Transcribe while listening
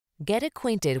Get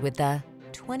acquainted with the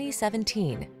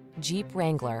 2017 Jeep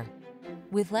Wrangler.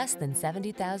 With less than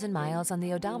 70,000 miles on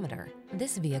the odometer,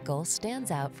 this vehicle stands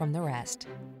out from the rest.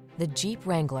 The Jeep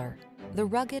Wrangler, the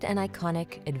rugged and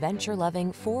iconic,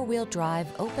 adventure-loving four-wheel drive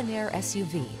open-air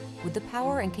SUV with the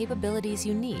power and capabilities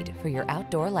you need for your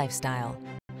outdoor lifestyle.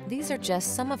 These are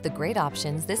just some of the great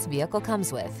options this vehicle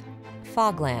comes with: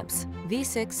 fog lamps,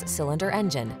 V6 cylinder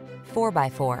engine,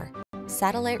 4x4,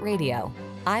 satellite radio,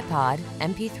 iPod,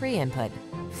 MP3 input,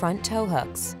 front tow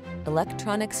hooks,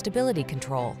 electronic stability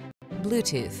control,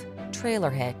 Bluetooth, trailer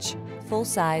hitch,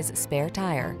 full-size spare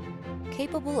tire.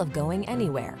 Capable of going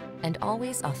anywhere and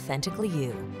always authentically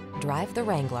you. Drive the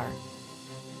Wrangler.